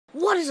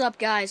What is up,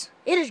 guys?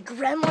 It is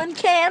Gremlin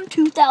Cam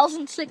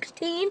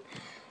 2016.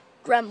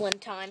 Gremlin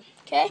time,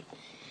 okay?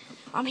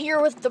 I'm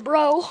here with the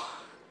bro,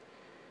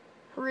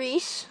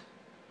 Reese.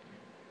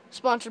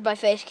 Sponsored by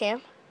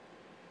FaceTime,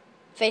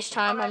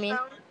 I mean.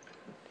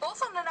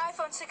 Both on an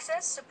iPhone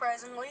 6s,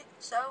 surprisingly,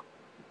 so.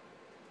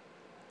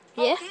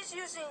 Yeah? Oh, he's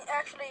using,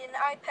 actually, an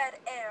iPad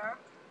Air.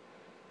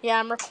 Yeah,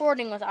 I'm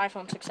recording with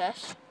iPhone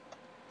 6s.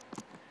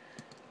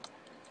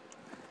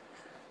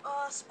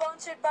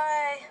 Sponsored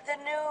by the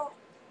new,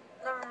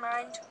 never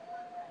mind.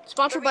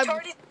 Sponsored the by...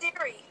 retarded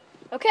theory.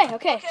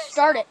 Okay,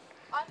 start it.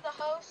 I'm the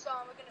host, so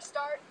we're going to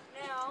start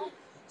now.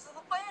 So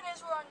the plan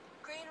is we're on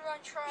Green Run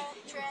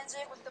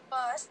Transit with the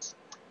bus.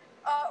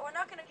 We're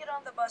not going to get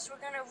on the bus. We're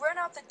going to run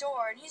out the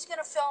door, and he's going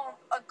to film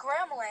a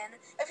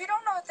gremlin. If you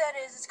don't know what that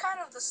is, it's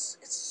kind of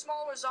it's a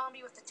smaller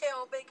zombie with the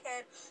tail, big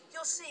head.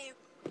 You'll see.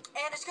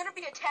 And it's going to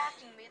be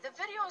attacking me. The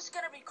video is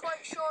going to be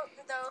quite short,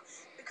 though,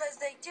 because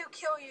they do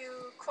kill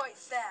you quite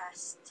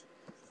fast.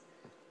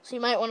 So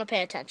you might want to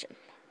pay attention.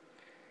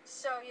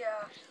 So,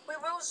 yeah. We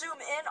will zoom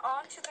in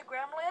onto the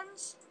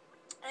gremlins,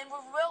 and we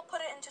will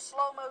put it into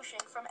slow motion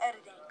from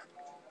editing.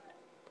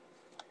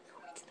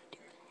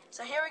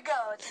 So here we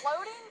go. It's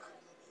loading.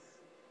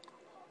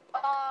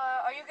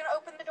 Are you going to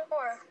open the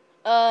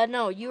door?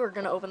 No, you are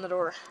going to open the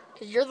door.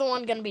 Because you're the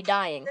one going to be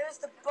dying. There's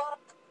the button.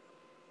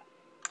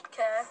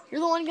 Okay.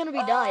 You're the one going to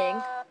be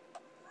dying.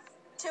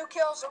 2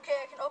 kills. Okay,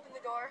 I can open the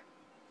door.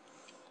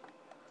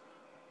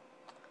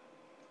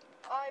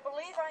 I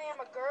believe I am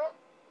a girl.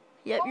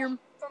 Yep, you're...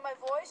 From my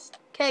voice.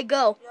 Okay,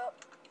 go.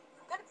 Yep.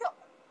 I'm gonna kill...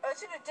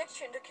 it's an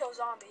addiction to kill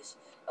zombies.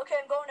 Okay,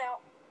 I'm going out.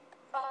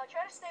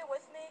 Try to stay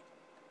with me.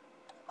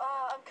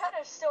 I'm kind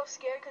of still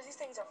scared because these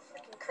things are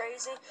freaking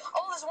crazy.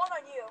 Oh, there's one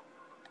on you.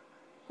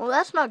 Well,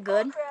 that's not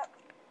good. Oh, crap.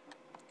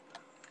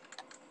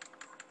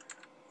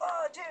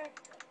 Oh, dude.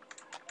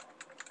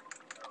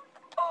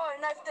 Oh, I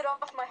knifed it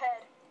off my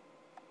head.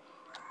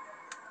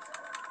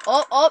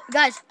 Oh,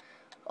 guys.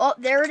 Oh,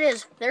 there it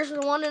is. There's the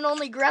one and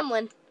only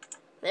gremlin.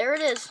 There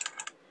it is.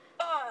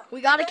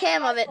 We got a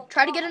cam of it.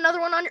 Try to get another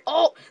one on your...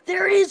 Oh,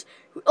 there it is.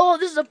 Oh,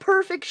 this is a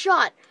perfect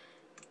shot.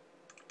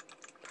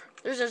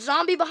 There's a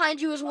zombie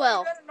behind you as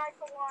well.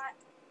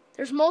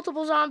 There's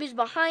multiple zombies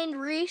behind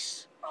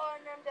Reese. Oh,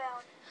 and I'm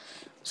down.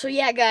 So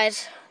yeah,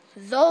 guys,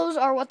 those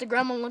are what the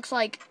gremlin looks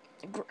like.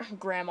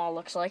 Grandma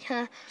looks like.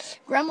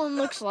 Gremlin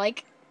looks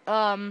like. Leave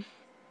a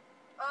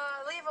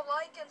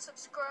like and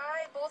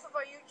subscribe. Both of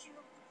our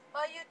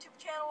YouTube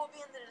channel will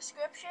be in the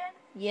description.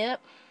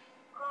 Yep.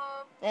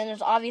 And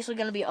it's obviously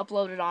going to be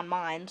uploaded on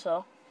mine,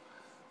 so.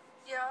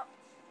 Yeah.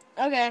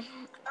 Okay.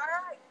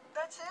 Alright,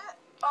 that's it.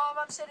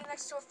 I'm sitting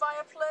next to a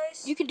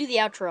fireplace. You can do the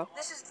outro.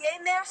 This is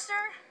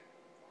gamemaster.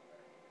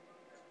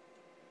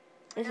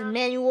 This is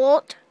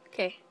Manuel.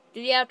 Okay,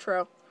 do the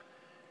outro.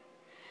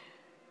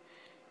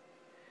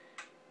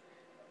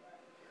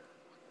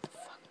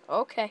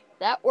 Okay,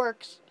 that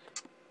works.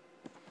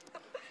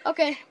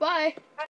 Okay, bye.